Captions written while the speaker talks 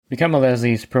Become a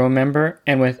Leslie's Pro member,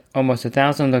 and with almost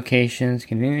 1,000 locations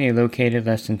conveniently located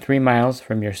less than 3 miles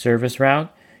from your service route,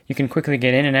 you can quickly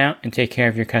get in and out and take care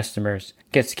of your customers.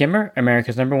 Get Skimmer,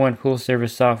 America's #1 pool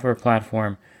service software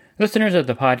platform. Listeners of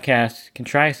the podcast can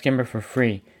try Skimmer for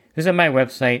free. Visit my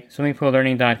website,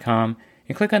 swimmingpoollearning.com,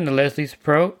 and click on the Leslie's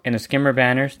Pro and the Skimmer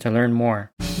banners to learn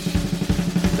more. The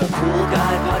Pool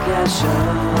Guy Podcast Show.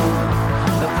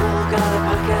 The Pool Guy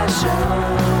Podcast Show.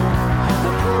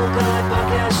 The Pool Guy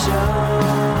Podcast Show.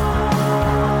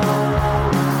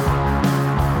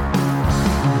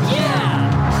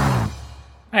 Yeah!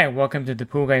 Hi, welcome to the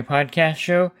Pool Guy Podcast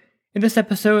Show. In this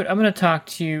episode, I'm going to talk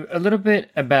to you a little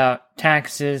bit about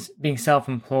taxes, being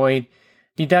self-employed,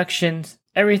 deductions,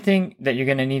 everything that you're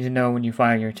going to need to know when you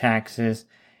file your taxes.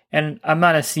 And I'm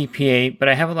not a CPA, but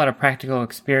I have a lot of practical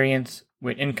experience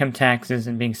with income taxes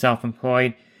and being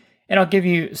self-employed. And I'll give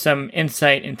you some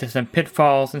insight into some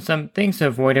pitfalls and some things to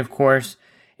avoid, of course,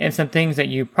 and some things that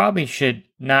you probably should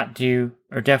not do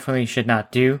or definitely should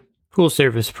not do. Pool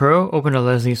Service Pro. Open a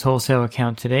Leslie's wholesale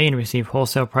account today and receive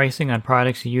wholesale pricing on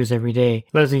products you use every day.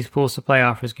 Leslie's Pool Supply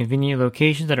offers convenient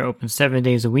locations that are open 7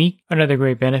 days a week. Another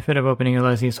great benefit of opening a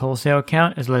Leslie's wholesale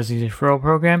account is Leslie's referral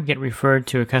program. Get referred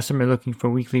to a customer looking for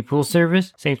weekly pool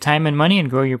service. Save time and money and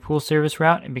grow your pool service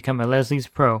route and become a Leslie's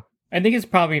Pro. I think it's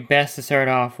probably best to start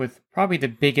off with probably the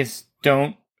biggest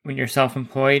don't when you're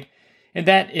self-employed, and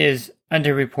that is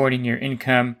underreporting your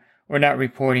income or not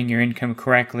reporting your income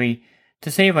correctly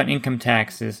to save on income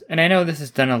taxes. And I know this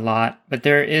is done a lot, but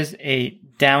there is a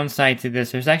downside to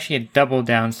this. There's actually a double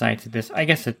downside to this. I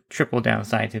guess a triple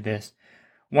downside to this.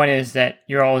 One is that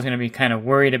you're always going to be kind of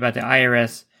worried about the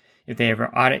IRS if they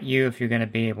ever audit you, if you're going to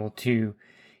be able to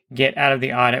get out of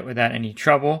the audit without any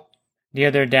trouble. The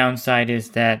other downside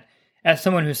is that as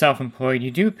someone who's self-employed, you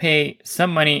do pay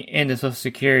some money into Social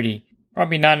Security.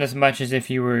 Probably not as much as if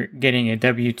you were getting a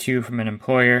W-2 from an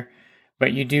employer,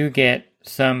 but you do get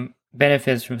some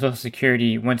benefits from Social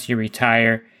Security once you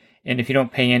retire. And if you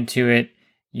don't pay into it,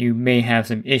 you may have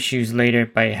some issues later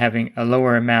by having a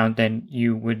lower amount than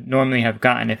you would normally have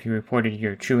gotten if you reported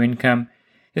your true income.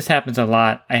 This happens a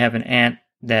lot. I have an aunt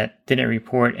that didn't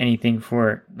report anything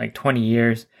for like 20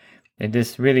 years, and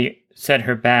this really set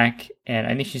her back, and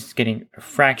I think she's getting a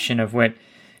fraction of what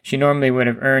she normally would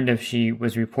have earned if she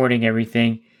was reporting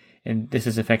everything, and this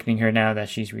is affecting her now that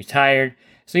she's retired.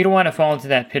 So you don't want to fall into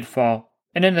that pitfall.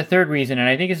 And then the third reason, and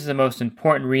I think this is the most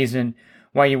important reason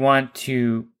why you want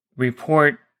to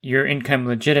report your income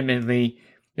legitimately,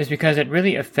 is because it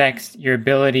really affects your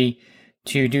ability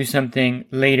to do something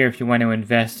later if you want to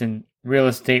invest in real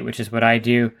estate, which is what I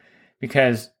do,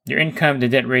 because your income to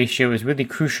debt ratio is really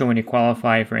crucial when you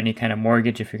qualify for any kind of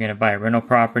mortgage if you're going to buy a rental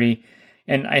property.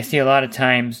 And I see a lot of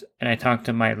times, and I talk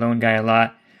to my loan guy a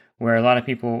lot, where a lot of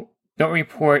people don't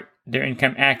report their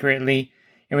income accurately.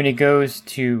 And when it goes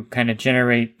to kind of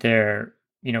generate their,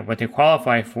 what they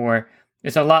qualify for,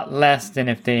 it's a lot less than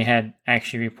if they had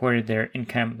actually reported their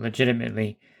income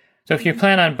legitimately. So if you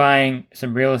plan on buying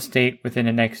some real estate within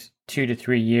the next 2 to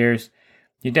 3 years,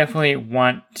 you definitely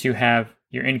want to have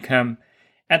your income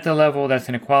at the level that's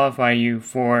going to qualify you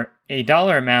for a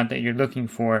dollar amount that you're looking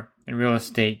for in real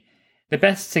estate. The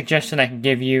best suggestion I can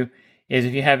give you is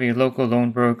if you have a local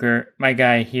loan broker. My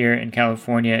guy here in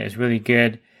California is really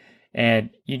good, and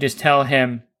you just tell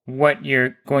him what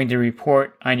you're going to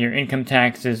report on your income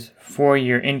taxes for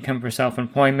your income for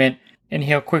self-employment, and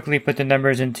he'll quickly put the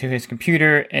numbers into his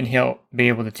computer, and he'll be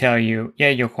able to tell you, yeah,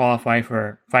 you'll qualify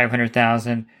for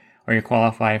 $500,000 or you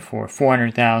qualify for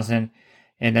 $400,000.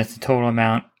 And that's the total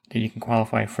amount that you can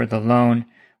qualify for the loan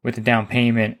with the down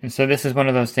payment. And so this is one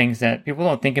of those things that people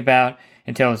don't think about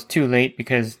until it's too late,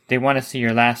 because they want to see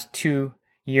your last 2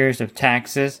 years of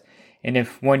taxes. And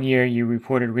if 1 year you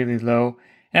reported really low,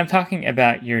 and I'm talking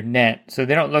about your net, so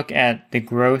they don't look at the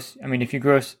gross. I mean, if you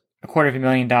gross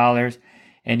 $250,000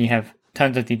 and you have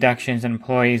tons of deductions and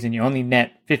employees and you only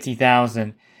net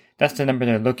 $50,000, that's the number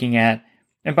they're looking at.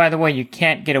 And by the way, you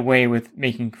can't get away with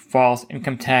making false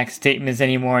income tax statements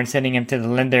anymore and sending them to the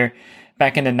lender.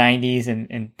 Back in the 90s and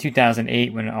in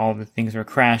 2008, when all the things were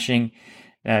crashing,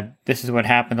 this is what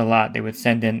happened a lot. They would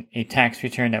send in a tax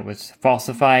return that was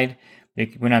falsified.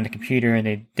 They went on the computer and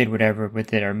they did whatever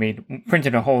with it, or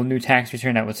printed a whole new tax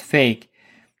return that was fake.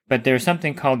 But there's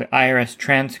something called the IRS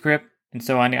transcript. And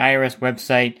so on the IRS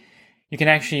website, you can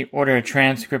actually order a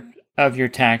transcript of your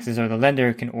taxes, or the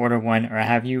lender can order one or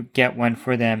have you get one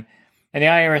for them. And the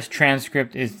IRS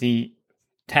transcript is the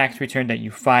tax return that you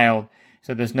filed.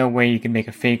 So there's no way you can make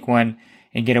a fake one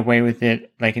and get away with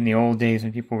it like in the old days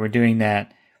when people were doing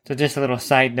that. So just a little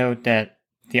side note that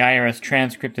the IRS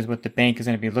transcript is what the bank is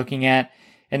going to be looking at.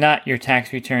 and not your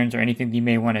tax returns or anything that you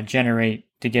may want to generate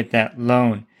to get that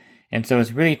loan. And so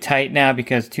it's really tight now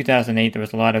because 2008, there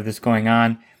was a lot of this going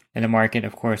on, and the market,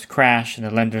 of course, crashed, and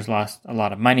the lenders lost a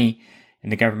lot of money,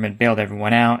 and the government bailed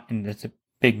everyone out, and it's a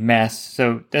big mess.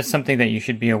 So that's something that you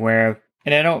should be aware of.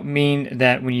 And I don't mean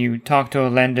that when you talk to a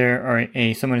lender or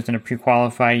someone who's going to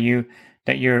pre-qualify you,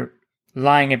 that you're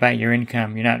lying about your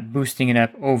income. You're not boosting it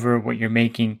up over what you're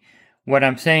making. What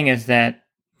I'm saying is that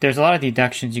there's a lot of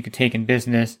deductions you could take in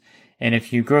business, and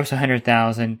if you gross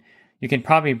 100,000, you can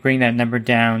probably bring that number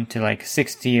down to like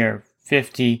 60 or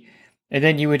 50, and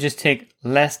then you would just take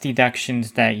less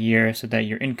deductions that year so that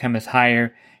your income is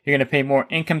higher. You're going to pay more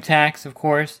income tax, of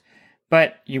course,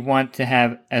 but you want to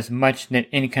have as much net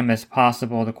income as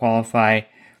possible to qualify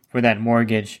for that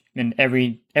mortgage. And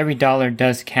every dollar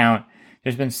does count.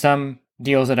 There's been some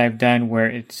deals that I've done where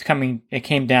it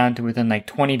came down to within like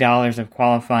 $20 of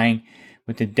qualifying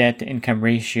with the debt to income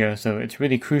ratio. So it's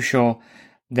really crucial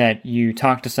that you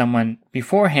talk to someone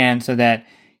beforehand so that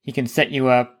he can set you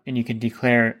up and you can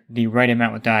declare the right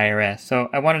amount with the IRS. So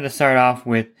I wanted to start off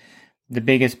with the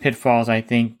biggest pitfalls, I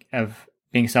think, of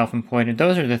being self-employed. And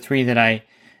those are the three that I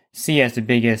see as the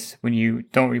biggest when you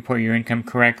don't report your income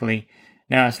correctly.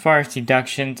 Now, as far as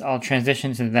deductions, I'll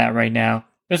transition to that right now.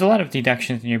 There's a lot of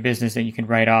deductions in your business that you can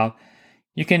write off.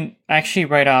 You can actually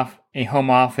write off a home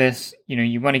office.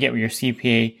 You want to get with your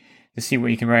CPA to see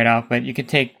what you can write off, but you can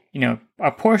take,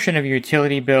 a portion of your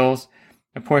utility bills,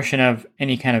 a portion of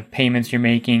any kind of payments you're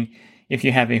making if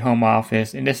you have a home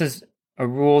office. And this is a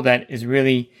rule that is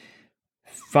really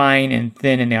fine and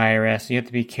thin in the IRS. So you have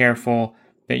to be careful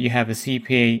that you have a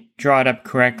CPA draw it up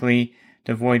correctly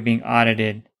to avoid being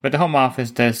audited. But the home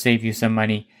office does save you some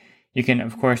money. You can,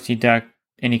 of course, deduct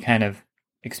any kind of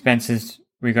expenses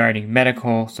regarding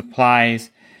medical,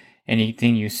 supplies,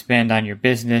 anything you spend on your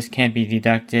business can be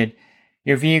deducted.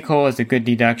 Your vehicle is a good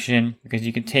deduction because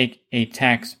you can take a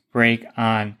tax break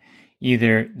on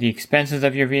either the expenses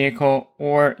of your vehicle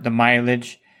or the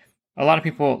mileage. A lot of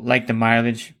people like the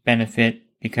mileage benefit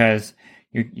because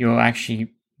you'll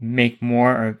actually make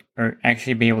more or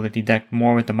actually be able to deduct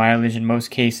more with the mileage in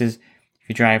most cases. If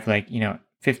you drive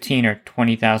 15 or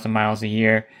 20,000 miles a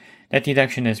year, that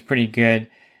deduction is pretty good.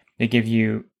 They give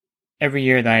you, every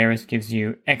year the IRS gives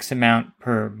you X amount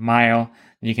per mile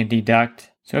that you can deduct.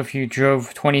 So if you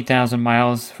drove 20,000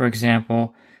 miles, for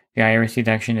example, the IRS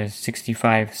deduction is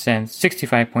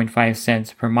 65.5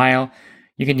 cents per mile.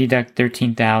 You can deduct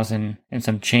 13,000 and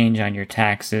some change on your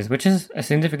taxes, which is a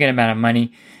significant amount of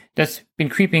money. That's been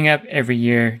creeping up every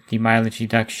year, the mileage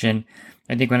deduction.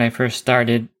 I think when I first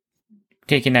started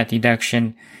taking that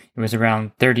deduction, it was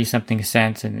around 30 something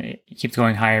cents, and it keeps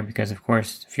going higher because, of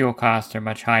course, fuel costs are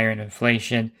much higher in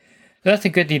inflation. So that's a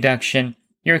good deduction.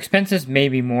 Your expenses may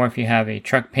be more if you have a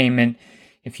truck payment.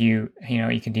 If you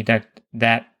can deduct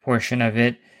that portion of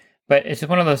it. But it's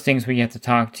one of those things where you have to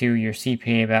talk to your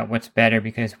CPA about what's better,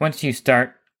 because once you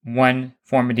start one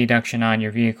form of deduction on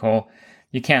your vehicle,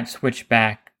 you can't switch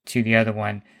back to the other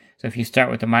one. So if you start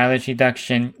with the mileage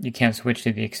deduction, you can't switch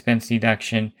to the expense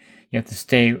deduction. You have to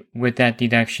stay with that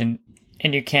deduction,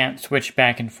 and you can't switch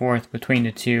back and forth between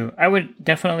the two. I would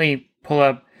definitely pull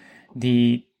up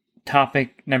the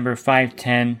topic number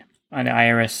 510 on the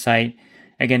IRS site.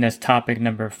 Again, that's topic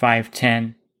number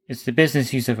 510. It's the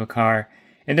business use of a car.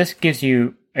 And this gives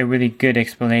you a really good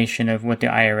explanation of what the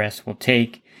IRS will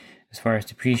take as far as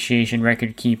depreciation,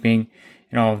 record keeping,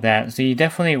 and all of that. So you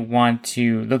definitely want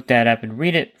to look that up and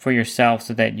read it for yourself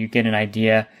so that you get an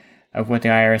idea of what the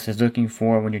IRS is looking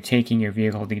for when you're taking your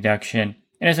vehicle deduction.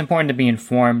 And it's important to be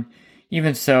informed.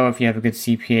 Even so, if you have a good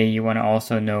CPA, you want to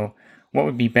also know what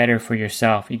would be better for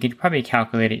yourself. You could probably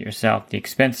calculate it yourself, the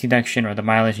expense deduction or the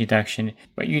mileage deduction,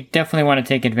 but you definitely want to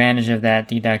take advantage of that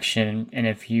deduction. And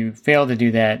if you fail to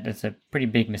do that, that's a pretty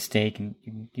big mistake, and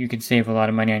you can save a lot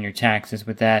of money on your taxes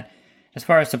with that. As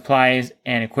far as supplies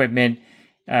and equipment,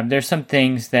 there's some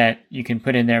things that you can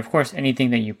put in there. Of course, anything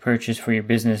that you purchase for your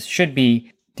business should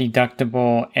be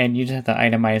deductible, and you just have to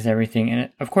itemize everything. And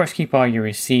of course, keep all your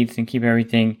receipts and keep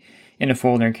everything in a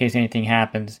folder in case anything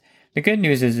happens. The good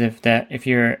news is if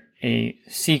you're a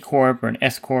C Corp or an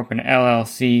S Corp or an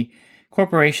LLC,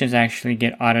 corporations actually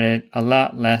get audited a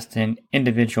lot less than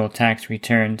individual tax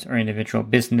returns or individual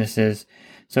businesses.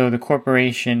 So the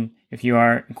corporation, if you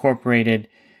are incorporated,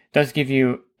 does give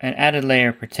you an added layer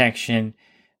of protection.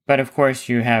 But of course,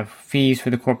 you have fees for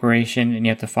the corporation, and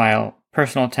you have to file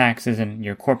personal taxes and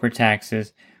your corporate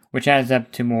taxes, which adds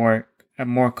up to more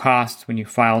costs when you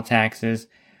file taxes.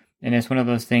 And it's one of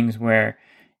those things where,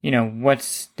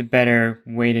 what's the better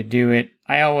way to do it?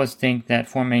 I always think that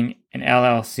forming an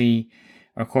LLC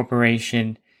or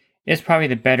corporation is probably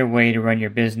the better way to run your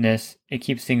business. It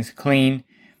keeps things clean.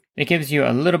 It gives you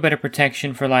a little bit of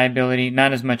protection for liability,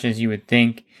 not as much as you would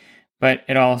think, but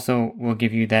it also will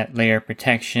give you that layer of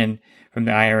protection from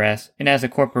the IRS. And as a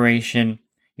corporation,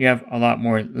 you have a lot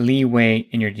more leeway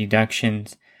in your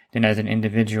deductions than as an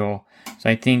individual. So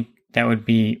I think that would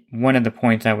be one of the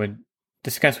points I would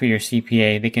discuss with your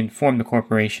CPA. They can form the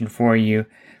corporation for you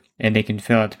and they can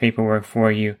fill out the paperwork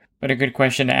for you. But a good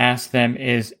question to ask them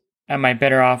is, am I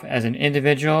better off as an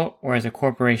individual or as a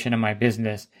corporation in my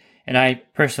business? And I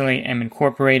personally am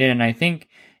incorporated, and I think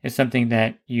it's something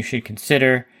that you should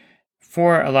consider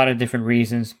for a lot of different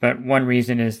reasons. But one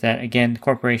reason is that, again,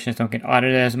 corporations don't get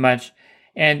audited as much,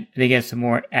 and they get some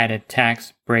more added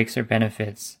tax breaks or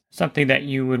benefits. Something that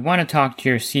you would want to talk to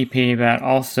your CPA about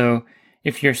also,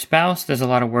 if your spouse does a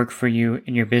lot of work for you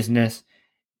in your business,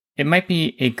 it might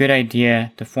be a good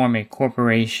idea to form a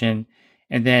corporation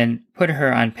and then put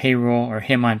her on payroll or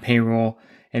him on payroll,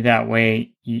 and that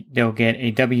way they'll get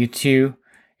a W-2,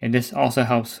 and this also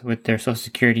helps with their Social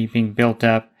Security being built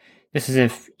up. This is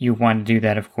if you want to do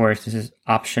that, of course. This is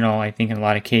optional, I think, in a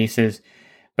lot of cases,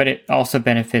 but it also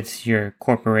benefits your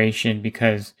corporation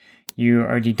because you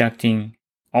are deducting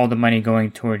all the money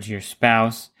going towards your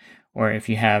spouse, or if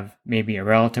you have maybe a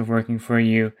relative working for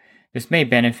you. This may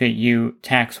benefit you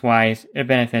tax-wise. It'll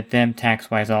benefit them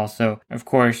tax-wise also. Of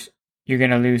course, you're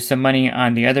going to lose some money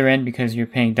on the other end because you're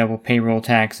paying double payroll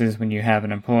taxes when you have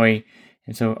an employee.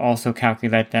 And so also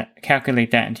calculate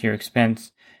that into your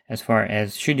expense as far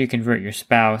as should you convert your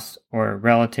spouse or a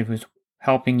relative who's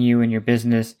helping you in your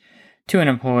business to an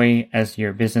employee as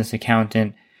your business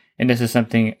accountant. And this is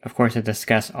something, of course, to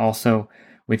discuss also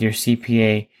with your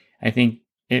CPA. I think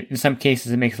in some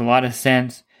cases it makes a lot of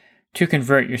sense to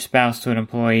convert your spouse to an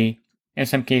employee. In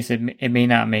some cases it may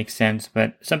not make sense,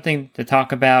 but something to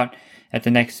talk about at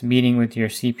the next meeting with your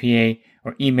CPA,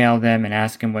 or email them and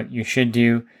ask them what you should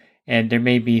do. And there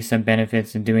may be some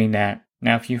benefits in doing that.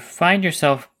 Now, if you find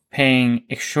yourself paying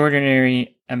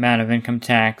extraordinary amount of income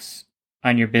tax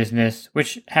on your business,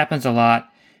 which happens a lot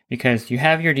because you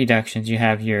have your deductions, you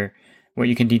have your what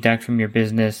you can deduct from your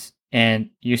business, and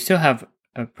you still have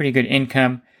a pretty good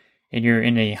income and you're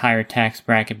in a higher tax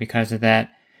bracket because of that.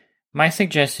 My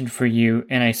suggestion for you,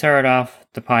 and I started off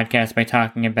the podcast by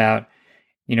talking about,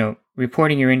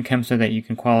 reporting your income so that you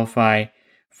can qualify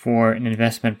for an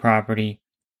investment property.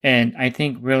 And I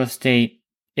think real estate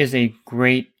is a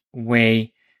great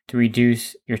way to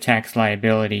reduce your tax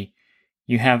liability.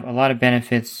 You have a lot of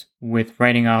benefits with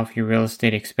writing off your real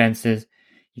estate expenses.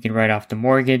 You can write off the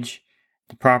mortgage,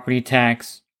 the property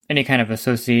tax, any kind of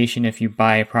association if you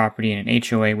buy a property in an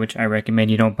HOA, which I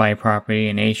recommend you don't buy a property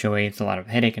in an HOA. It's a lot of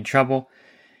headache and trouble.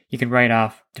 You can write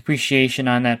off depreciation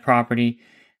on that property.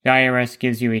 The IRS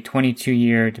gives you a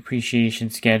 22-year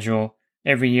depreciation schedule.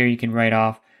 Every year you can write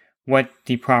off what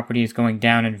the property is going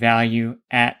down in value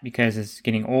at because it's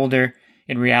getting older.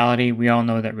 In reality, we all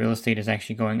know that real estate is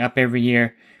actually going up every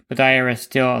year, but the IRS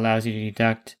still allows you to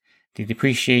deduct the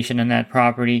depreciation on that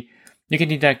property. You can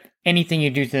deduct anything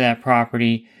you do to that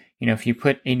property. If you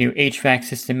put a new HVAC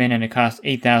system in and it costs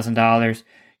 $8,000,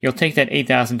 you'll take that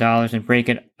 $8,000 and break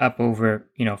it up over,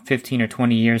 15 or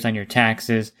 20 years on your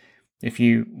taxes. If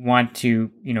you want to,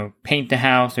 paint the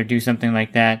house or do something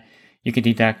like that, you could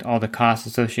deduct all the costs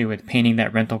associated with painting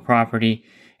that rental property,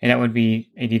 and that would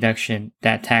be a deduction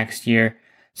that tax year.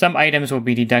 Some items will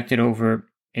be deducted over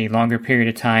a longer period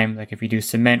of time, like if you do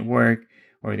cement work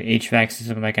or the HVAC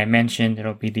system, like I mentioned,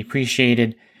 it'll be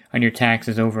depreciated on your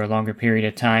taxes over a longer period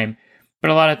of time. But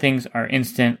a lot of things are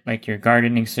instant, like your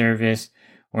gardening service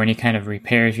or any kind of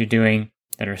repairs you're doing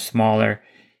that are smaller.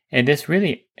 And this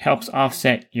really helps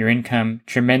offset your income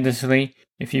tremendously.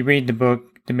 If you read the book,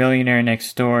 The Millionaire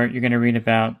Next Door, you're going to read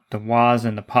about the whas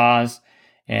and the pahs,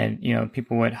 and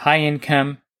people with high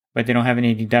income, but they don't have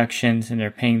any deductions and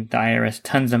they're paying the IRS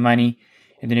tons of money.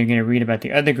 And then you're going to read about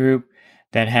the other group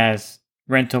that has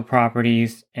rental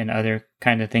properties and other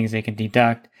kind of things they can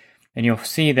deduct. And you'll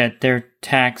see that their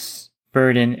tax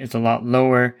burden is a lot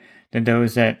lower than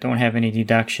those that don't have any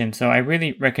deduction. So I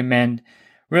really recommend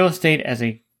real estate as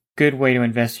a good way to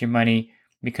invest your money,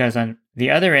 because on the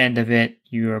other end of it,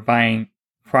 you are buying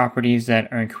properties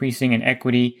that are increasing in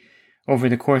equity over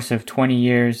the course of 20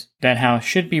 years. That house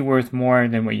should be worth more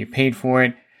than what you paid for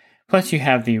it. Plus you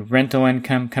have the rental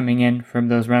income coming in from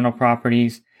those rental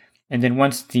properties. And then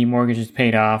once the mortgage is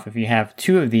paid off, if you have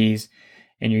two of these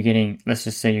and you're getting, let's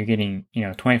just say you're getting,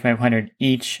 $2,500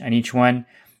 each on each one,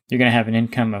 you're going to have an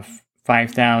income of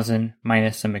 $5,000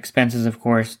 minus some expenses, of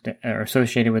course, that are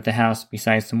associated with the house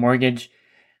besides the mortgage.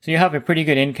 So you'll have a pretty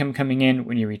good income coming in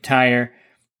when you retire.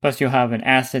 Plus you'll have an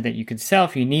asset that you could sell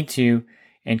if you need to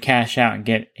and cash out and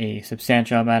get a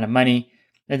substantial amount of money.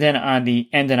 And then on the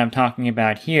end that I'm talking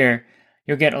about here,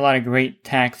 you'll get a lot of great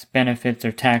tax benefits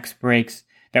or tax breaks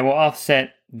that will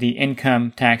offset the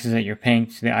income taxes that you're paying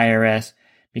to the IRS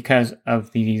because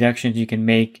of the deductions you can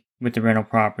make with the rental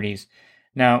properties.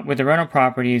 Now, with the rental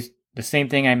properties, the same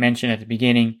thing I mentioned at the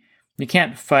beginning, you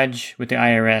can't fudge with the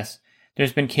IRS.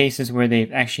 There's been cases where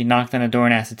they've actually knocked on the door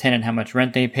and asked the tenant how much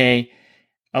rent they pay.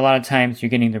 A lot of times you're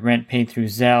getting the rent paid through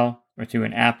Zelle or through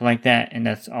an app like that, and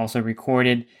that's also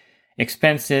recorded.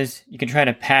 Expenses, you can try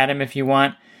to pad them if you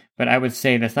want, but I would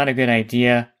say that's not a good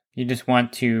idea. You just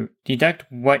want to deduct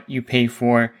what you pay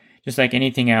for, just like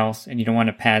anything else, and you don't want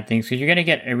to pad things because you're going to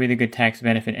get a really good tax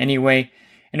benefit anyway,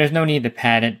 and there's no need to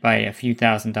pad it by a few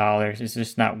 $1,000s. It's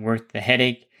just not worth the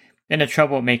headache and the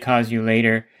trouble it may cause you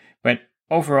later. But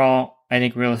overall, I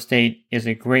think real estate is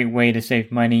a great way to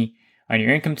save money on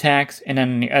your income tax, and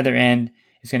then on the other end,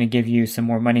 it's going to give you some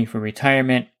more money for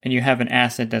retirement, and you have an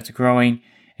asset that's growing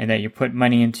and that you put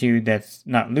money into that's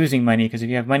not losing money, because if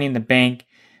you have money in the bank,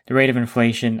 the rate of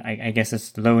inflation, I guess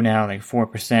it's low now, like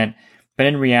 4%, but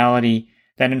in reality,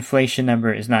 that inflation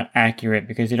number is not accurate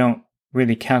because you don't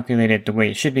really calculate it the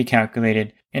way it should be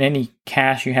calculated, and any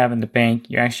cash you have in the bank,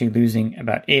 you're actually losing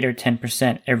about 8 or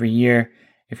 10% every year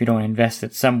if you don't invest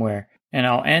it somewhere. And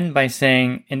I'll end by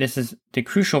saying, and this is the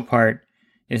crucial part,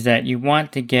 is that you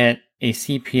want to get a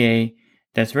CPA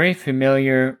that's very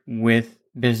familiar with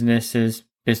businesses,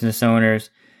 business owners,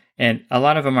 and a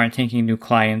lot of them aren't taking new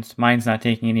clients. Mine's not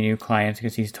taking any new clients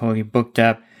because he's totally booked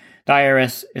up. The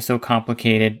IRS is so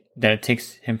complicated that it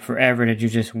takes him forever to do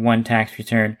just one tax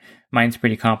return. Mine's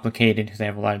pretty complicated because I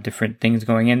have a lot of different things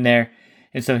going in there.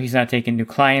 And so he's not taking new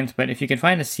clients. But if you can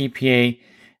find a CPA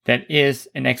that is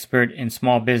an expert in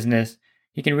small business,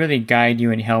 he can really guide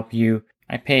you and help you.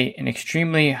 I pay an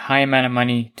extremely high amount of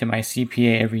money to my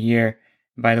CPA every year.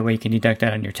 By the way, you can deduct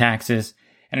that on your taxes.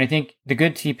 And I think the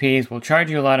good CPAs will charge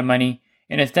you a lot of money,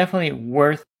 and it's definitely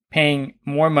worth paying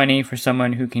more money for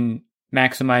someone who can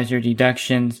maximize your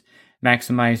deductions,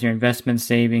 maximize your investment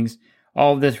savings.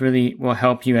 All of this really will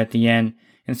help you at the end.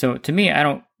 And so to me,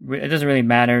 it doesn't really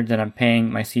matter that I'm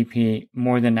paying my CPA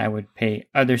more than I would pay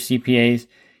other CPAs.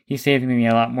 He's saving me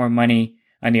a lot more money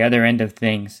on the other end of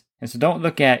things. And so don't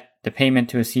look at the payment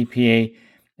to a CPA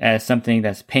as something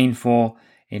that's painful,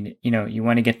 and you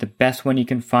want to get the best one you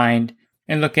can find,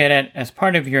 and look at it as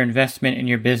part of your investment in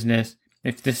your business.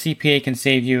 If the CPA can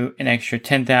save you an extra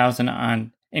 $10,000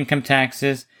 on income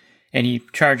taxes, and he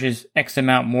charges X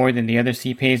amount more than the other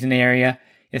CPAs in the area,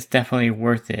 it's definitely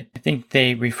worth it. I think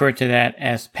they refer to that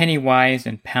as penny wise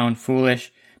and pound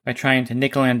foolish. By trying to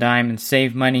nickel and dime and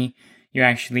save money, you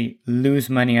actually lose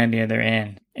money on the other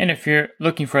end. And if you're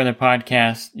looking for other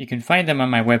podcasts, you can find them on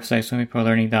my website,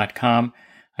 swimmingpoollearning.com.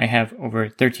 I have over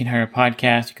 1,300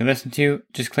 podcasts you can listen to.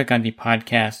 Just click on the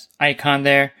podcast icon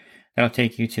there. That'll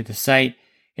take you to the site.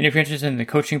 And if you're interested in the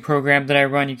coaching program that I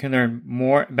run, you can learn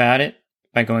more about it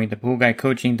by going to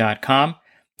poolguycoaching.com.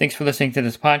 Thanks for listening to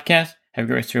this podcast. Have a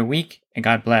great rest of your week, and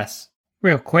God bless.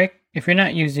 Real quick, if you're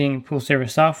not using pool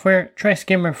service software, try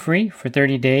Skimmer free for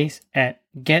 30 days at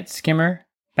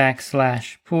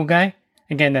getskimmer.com/poolguy.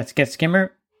 Again, that's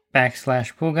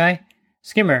getskimmer.com/poolguy.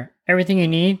 Skimmer, everything you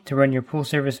need to run your pool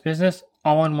service business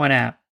all in one app.